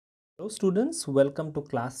Hello students, welcome to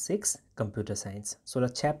class 6 computer science. So the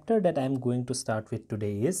chapter that I am going to start with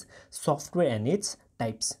today is software and its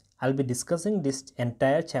types. I'll be discussing this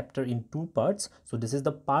entire chapter in two parts. So this is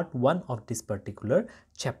the part 1 of this particular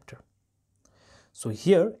chapter. So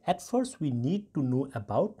here at first we need to know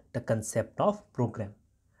about the concept of program.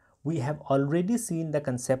 We have already seen the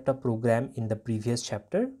concept of program in the previous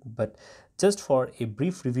chapter, but just for a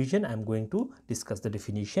brief revision I am going to discuss the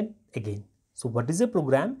definition again. So what is a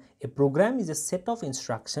program? A program is a set of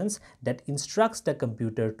instructions that instructs the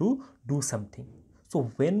computer to do something.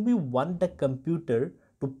 So when we want the computer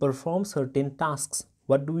to perform certain tasks,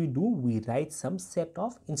 what do? We write some set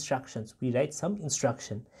of instructions. We write some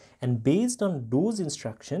instruction, and based on those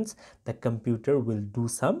instructions, the computer will do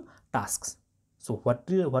some tasks. So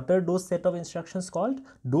what are those set of instructions called?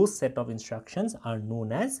 Those set of instructions are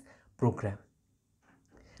known as program.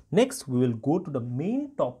 Next, we will go to the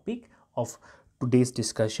main topic of today's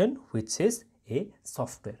discussion, which is a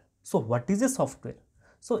software. So what is a software?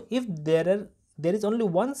 So if there is only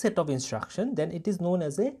one set of instruction, then it is known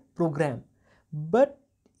as a program. But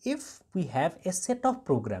if we have a set of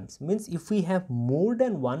programs, means if we have more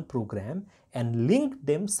than one program and link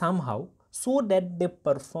them somehow so that they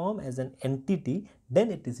perform as an entity,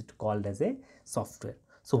 then it is called as a software.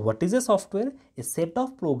 So what is a software? A set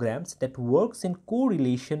of programs that works in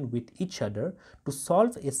correlation with each other to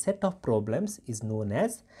solve a set of problems is known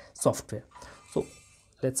as software. So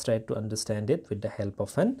let's try to understand it with the help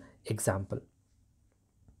of an example.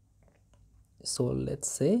 So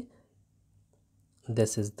let's say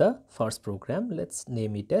this is the first program. Let's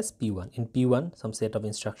name it as P1. In P1, some set of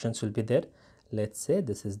instructions will be there. Let's say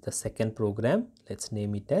this is the second program. Let's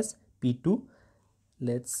name it as P2.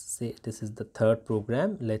 Let's say this is the third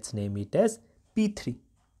program. Let's name it as P3.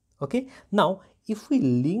 Okay. Now, if we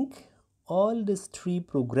link all these three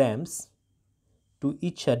programs to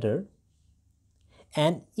each other,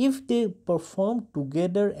 and if they perform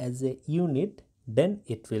together as a unit, then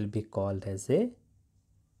it will be called as a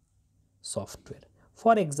software.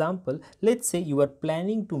 For example, let's say you are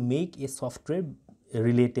planning to make a software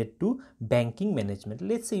related to banking management.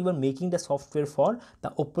 Let's say you are making the software for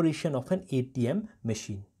the operation of an ATM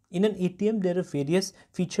machine. In an ATM, there are various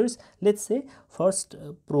features. Let's say first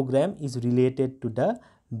program is related to the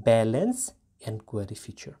balance inquiry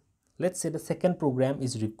feature. Let's say the second program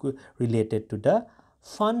is related to the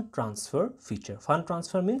fund transfer feature. Fund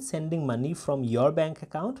transfer means sending money from your bank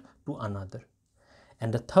account to another.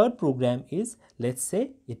 And the third program is, let's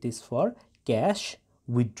say it is for cash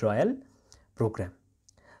withdrawal program.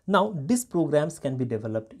 Now these programs can be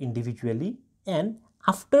developed individually, and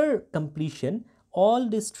after completion all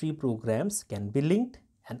these three programs can be linked,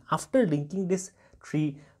 and after linking these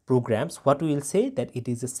three programs, what we will say that it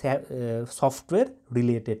is a software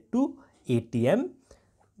related to ATM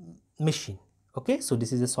machine. Okay, so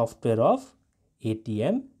this is a software of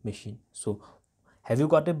ATM machine. So have you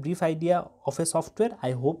got a brief idea of a software?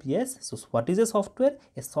 I hope yes. So what is a software?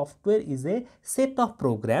 A software is a set of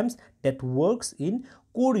programs that works in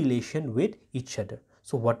correlation with each other.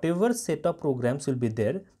 So whatever set of programs will be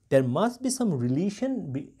there, there must be some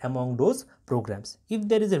relation among those programs. If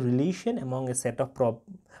there is a relation among a set of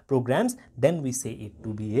programs, then we say it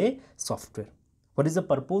to be a software. What is the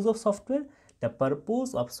purpose of software? The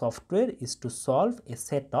purpose of software is to solve a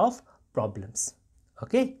set of problems.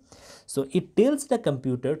 Okay, so it tells the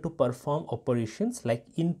computer to perform operations like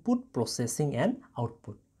input, processing and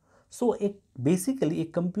output. So basically a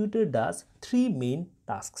computer does three main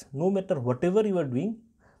tasks. No matter whatever you are doing,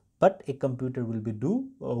 but a computer will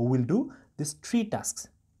do these three tasks.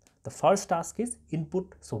 The first task is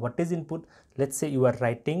input. So what is input? Let's say you are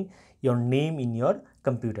writing your name in your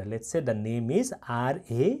computer. Let's say the name is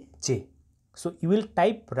R-A-J. So you will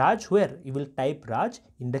type Raj where? You will type Raj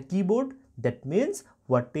in the keyboard. That means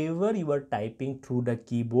whatever you are typing through the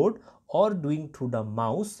keyboard or doing through the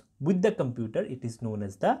mouse with the computer, it is known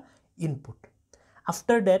as the input.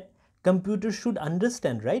 After that, computer should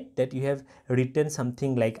understand, right, that you have written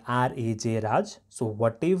something like R-A-J Raj. So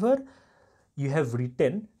whatever you have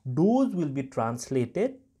written, those will be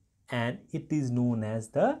translated, and it is known as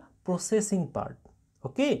the processing part.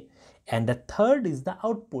 Okay, and the third is the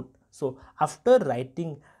output. So after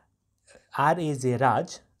writing R-A-J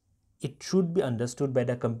Raj, it should be understood by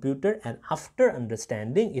the computer, and after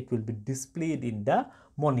understanding it will be displayed in the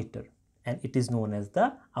monitor, and it is known as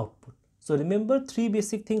the output. So remember, three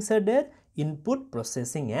basic things are there: input,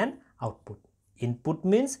 processing and output. Input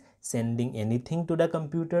means sending anything to the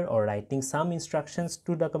computer or writing some instructions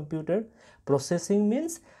to the computer. Processing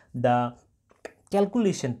means the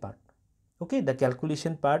calculation part. Okay, the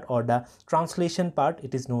calculation part or the translation part,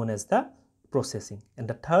 it is known as the processing, and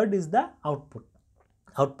the third is the output.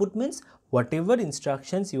 Output means whatever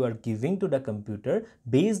instructions you are giving to the computer,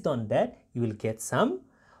 based on that you will get some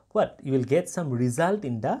you will get some result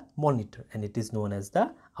in the monitor, and it is known as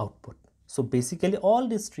the output. So basically all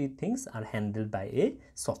these three things are handled by a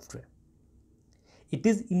software. It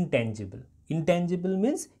is intangible. Intangible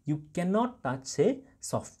means you cannot touch a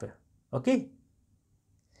software. Okay.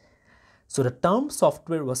 So the term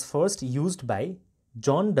software was first used by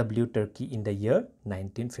John W. Turkey in the year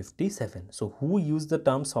 1957. So who used the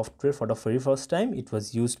term software for the very first time? It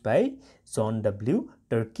was used by John W.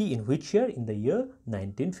 Turkey in which year? In the year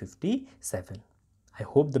 1957. I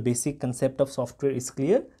hope the basic concept of software is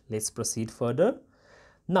clear. Let's proceed further.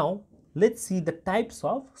 Now let's see the types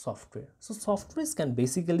of software. So softwares can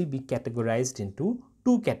basically be categorized into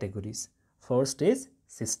two categories. First is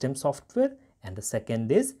system software and the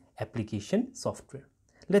second is application software.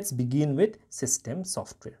 Let's begin with system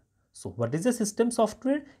software. So what is a system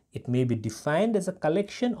software? It may be defined as a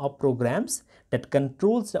collection of programs that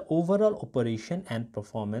controls the overall operation and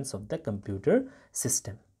performance of the computer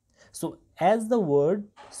system. So as the word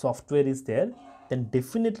software is there, then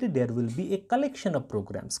definitely there will be a collection of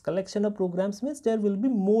programs. Collection of programs means there will be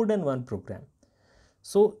more than one program.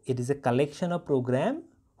 So it is a collection of programs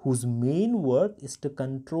whose main work is to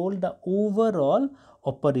control the overall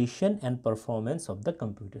operation and performance of the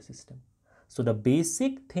computer system. So the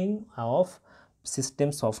basic thing of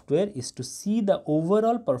system software is to see the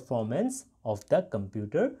overall performance of the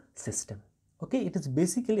computer system. Okay, it is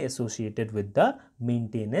basically associated with the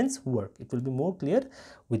maintenance work. It will be more clear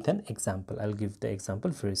with an example. I'll give the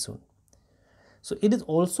example very soon. So it is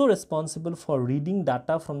also responsible for reading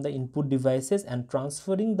data from the input devices and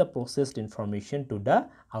transferring the processed information to the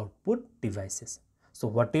output devices. So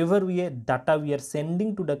whatever data we are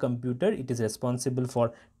sending to the computer, it is responsible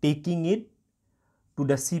for taking it to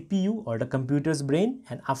the CPU or the computer's brain,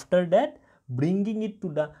 and after that bringing it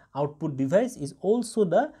to the output device is also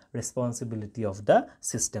the responsibility of the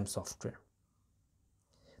system software.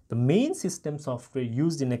 The main system software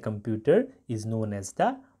used in a computer is known as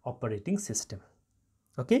the operating system.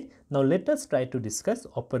 Okay, now let us try to discuss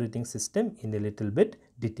operating system in a little bit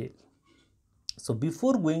detail. So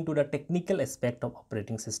before going to the technical aspect of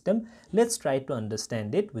operating system, let's try to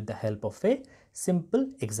understand it with the help of a simple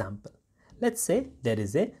example. Let's say there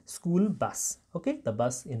is a school bus. Okay, the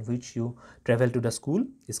bus in which you travel to the school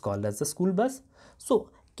is called as the school bus. So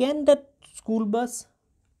can that school bus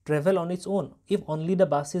travel on its own if only the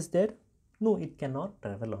bus is there? No, it cannot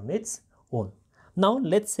travel on its own. Now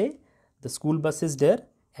let's say the school bus is there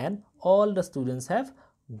and all the students have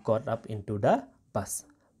got up into the bus.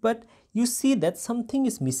 But you see that something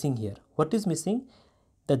is missing here. What is missing?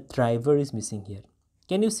 The driver is missing here.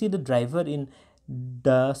 Can you see the driver in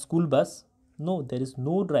the school bus? No, there is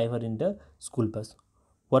no driver in the school bus.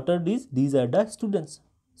 What are these? These are the students.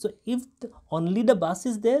 So if only the bus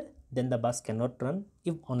is there, then the bus cannot run.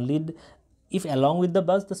 If along with the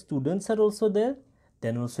bus the students are also there,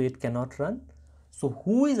 then also it cannot run. So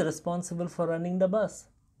who is responsible for running the bus?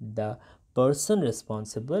 The person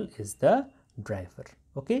responsible is the driver.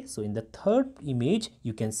 Okay, so in the third image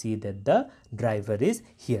you can see that the driver is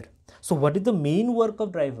here. So what is the main work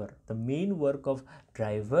of driver? The main work of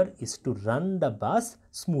driver is to run the bus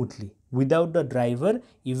smoothly. Without the driver,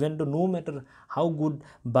 even though no matter how good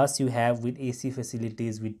bus you have with AC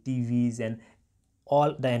facilities, with TVs and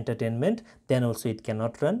all the entertainment, then also it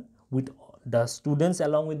cannot run. With the students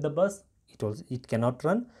along with the bus, it cannot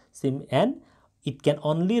run. And it can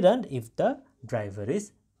only run if the driver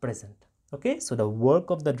is present. Okay, so the work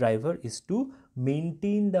of the driver is to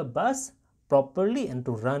maintain the bus properly and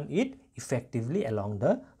to run it effectively along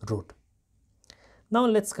the road. Now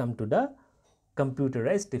let's come to the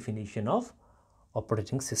computerized definition of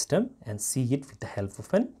operating system and see it with the help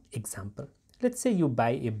of an example. Let's say you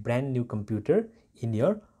buy a brand new computer in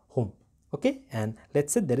your home. Okay, and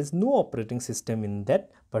let's say there is no operating system in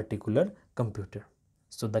that particular computer.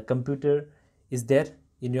 So the computer is there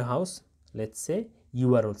in your house. Let's say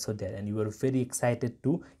you are also there and you are very excited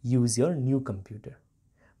to use your new computer.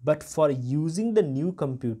 But for using the new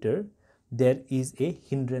computer, there is a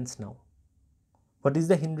hindrance now. What is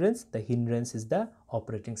the hindrance? The hindrance is the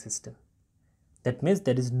operating system. That means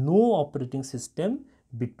there is no operating system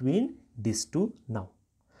between these two now.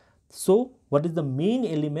 So what is the main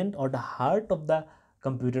element or the heart of the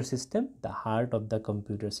computer system? The heart of the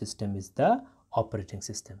computer system is the operating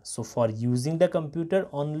system. So for using the computer,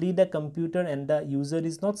 only the computer and the user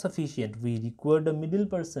is not sufficient. We require the middle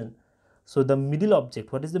person. So the middle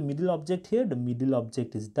object, what is the middle object here? The middle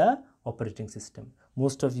object is the operating system.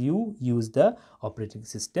 Most of you use the operating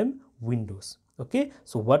system Windows. Okay,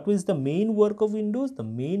 so what is the main work of Windows? The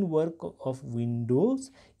main work of Windows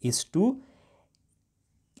is to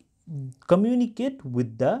communicate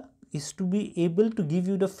with the, is to be able to give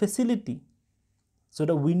you the facility. So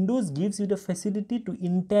the Windows gives you the facility to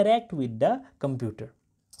interact with the computer.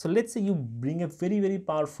 So let's say you bring a very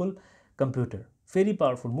powerful computer, very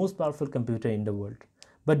powerful, most powerful computer in the world,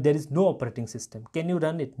 but there is no operating system. Can you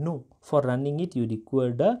run it? No. For running it, you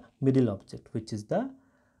require the middle object, which is the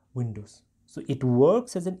Windows. So it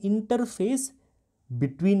works as an interface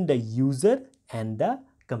between the user and the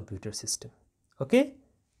computer system. Okay,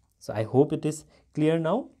 so I hope it is clear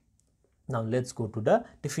now. Now let's go to the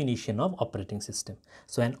definition of operating system.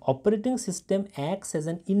 So an operating system acts as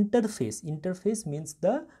an interface. Interface means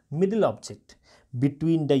the middle object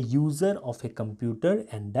between the user of a computer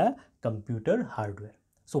and the computer hardware.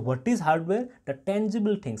 So what is hardware? The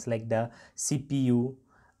tangible things like the CPU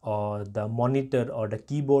or the monitor or the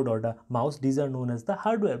keyboard or the mouse, these are known as the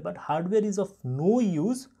hardware. But hardware is of no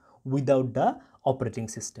use without the operating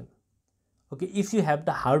system. Okay, if you have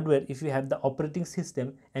the hardware, if you have the operating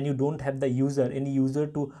system and you don't have the user, any user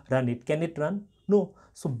to run it, can it run? No.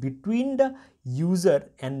 So between the user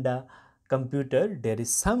and the computer, there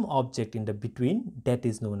is some object in the between, that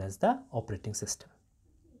is known as the operating system.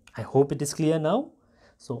 I hope it is clear now.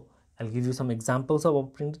 So I'll give you some examples of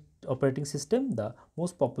operating system. The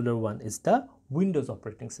most popular one is the Windows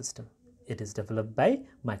operating system. It is developed by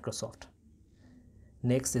Microsoft.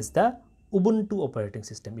 Next is the Ubuntu operating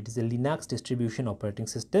system. It is a Linux distribution operating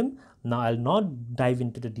system. Now I'll not dive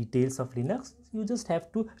into the details of Linux. You just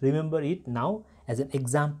have to remember it now as an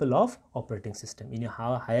example of operating system. In your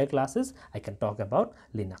higher classes, I can talk about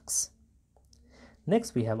Linux.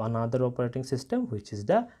 Next, we have another operating system, which is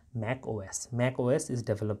the Mac OS. Mac OS is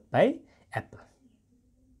developed by Apple.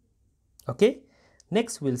 Okay.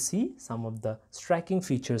 Next, we'll see some of the striking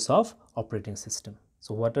features of operating system.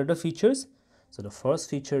 So what are the features? So the first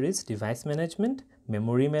feature is device management,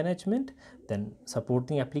 memory management, then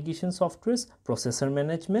supporting application softwares, processor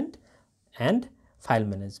management, and file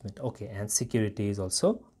management. Okay, and security is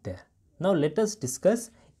also there. Now let us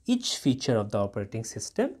discuss each feature of the operating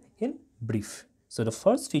system in brief. So the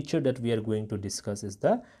first feature that we are going to discuss is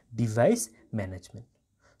the device management.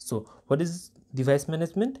 So what is device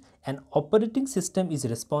management? An operating system is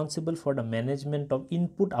responsible for the management of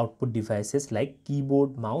input-output devices like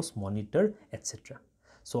keyboard, mouse, monitor, etc.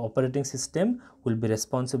 So operating system will be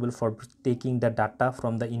responsible for taking the data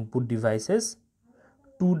from the input devices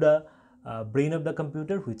to the brain of the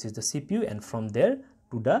computer, which is the CPU, and from there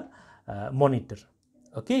to the monitor.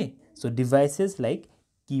 Okay, so devices like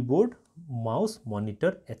keyboard, mouse,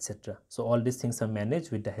 monitor, etc. So all these things are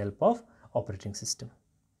managed with the help of operating system.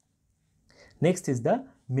 Next is the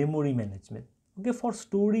memory management. Okay, for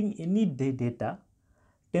storing any data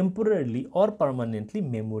temporarily or permanently,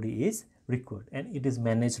 memory is required and it is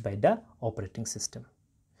managed by the operating system.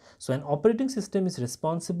 So an operating system is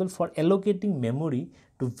responsible for allocating memory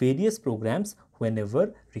to various programs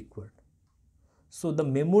whenever required. So the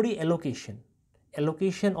memory allocation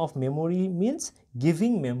of memory means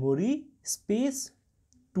giving memory space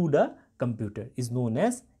to the computer is known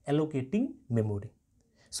as allocating memory.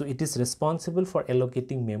 So it is responsible for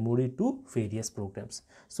allocating memory to various programs.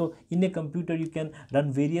 So in a computer, you can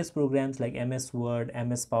run various programs like MS Word,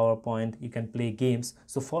 MS PowerPoint, you can play games.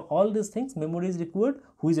 So for all these things, memory is required.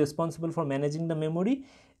 Who is responsible for managing the memory?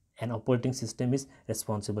 An operating system is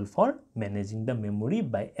responsible for managing the memory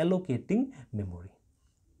by allocating memory.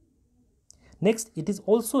 Next, it is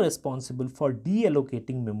also responsible for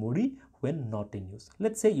deallocating memory when not in use.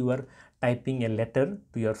 Let's say you are typing a letter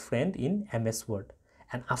to your friend in MS Word.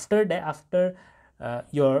 And after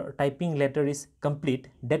your typing letter is complete,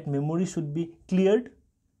 that memory should be cleared.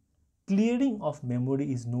 Clearing of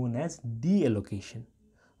memory is known as deallocation.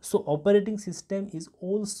 So operating system is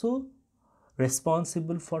also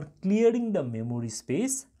responsible for clearing the memory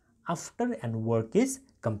space after and work is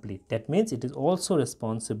complete. That means it is also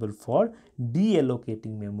responsible for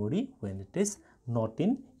deallocating memory when it is not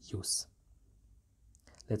in use.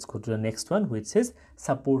 Let's go to the next one, which is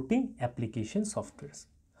supporting application softwares.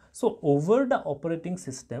 So over the operating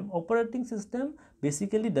system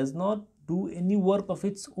basically does not do any work of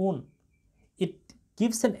its own. It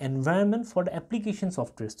gives an environment for the application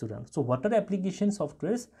softwares to run. So what are application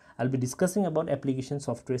softwares? I'll be discussing about application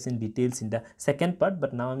softwares in details in the second part,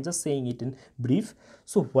 but now I'm just saying it in brief.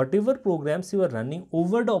 So whatever programs you are running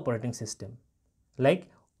over the operating system, like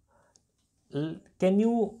can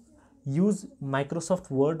you use Microsoft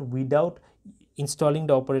Word without installing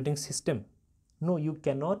the operating system? No, you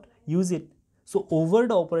cannot use it. So over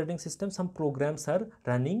the operating system, some programs are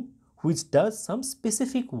running which does some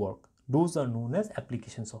specific work. those are known as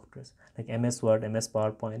application softwares, like MS Word, MS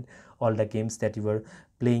PowerPoint, all the games that you were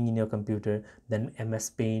playing in your computer, then MS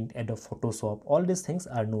Paint, Adobe Photoshop, all these things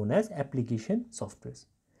are known as application softwares.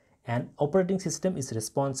 And operating system is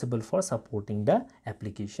responsible for supporting the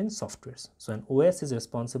application softwares. So an OS is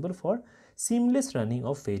responsible for seamless running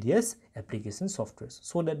of various application softwares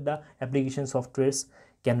so that the application softwares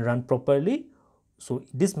can run properly. So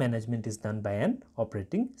this management is done by an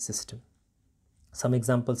operating system. Some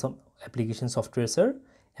examples of application softwares are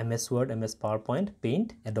MS Word, MS PowerPoint,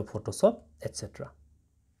 Paint, Adobe Photoshop, etc.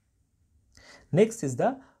 Next is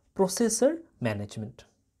the processor management.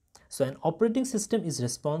 So an operating system is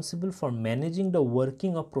responsible for managing the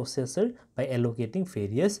working of processor by allocating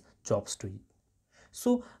various jobs to it.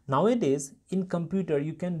 So nowadays in computer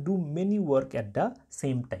you can do many work at the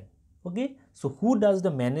same time. Okay, so who does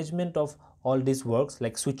the management of all these works,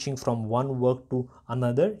 like switching from one work to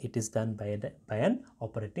another? It is done by an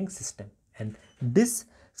operating system, and this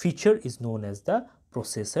feature is known as the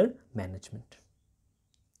processor management.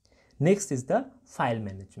 Next is the file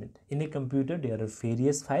management. In a computer there are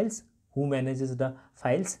various files. Who manages the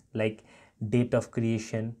files? Like date of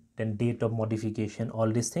creation, then date of modification,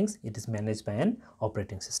 all these things, it is managed by an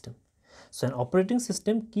operating system. So an operating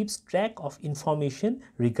system keeps track of information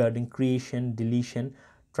regarding creation, deletion,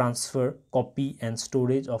 transfer, copy and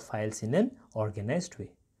storage of files in an organized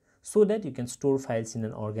way. So that you can store files in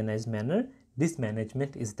an organized manner, this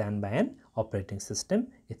management is done by an operating system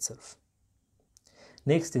itself.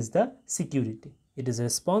 Next is the security. It is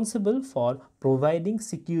responsible for providing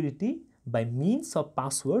security by means of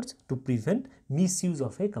passwords to prevent misuse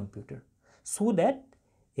of a computer, so that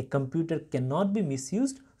a computer cannot be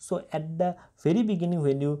misused. So at the very beginning,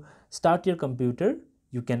 when you start your computer,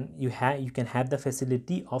 you can have the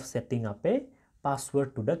facility of setting up a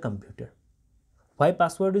password to the computer. Why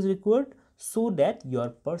password is required? So that your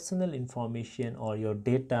personal information or your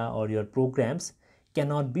data or your programs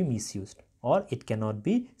cannot be misused, or it cannot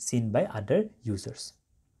be seen by other users.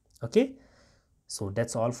 Okay, so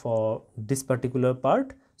that's all for this particular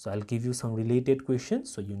part. So I'll give you some related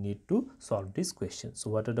questions, so you need to solve these questions. So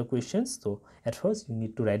what are the questions? So at first you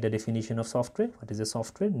need to write the definition of software. What is a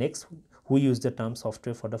software? Next, who used the term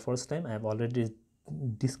software for the first time? I have already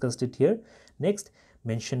discussed it here. Next,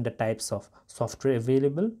 mention the types of software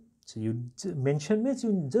available. So you mention means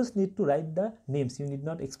you just need to write the names, you need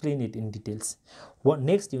not explain it in details. What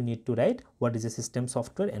next, you need to write what is a system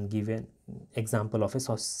software and give an example of a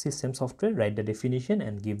system software, write the definition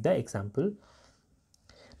and give the example.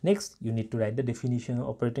 Next, you need to write the definition of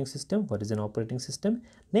operating system. What is an operating system?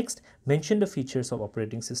 Next, mention the features of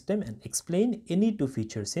operating system and explain any two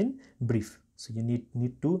features in brief. So you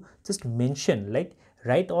need to just mention, like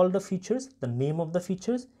write all the features, the name of the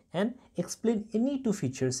features, and explain any two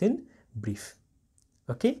features in brief.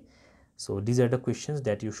 Okay, so these are the questions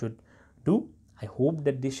that you should do. I hope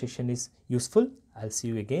that this session is useful. I'll see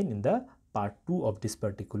you again in the part 2 of this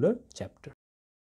particular chapter.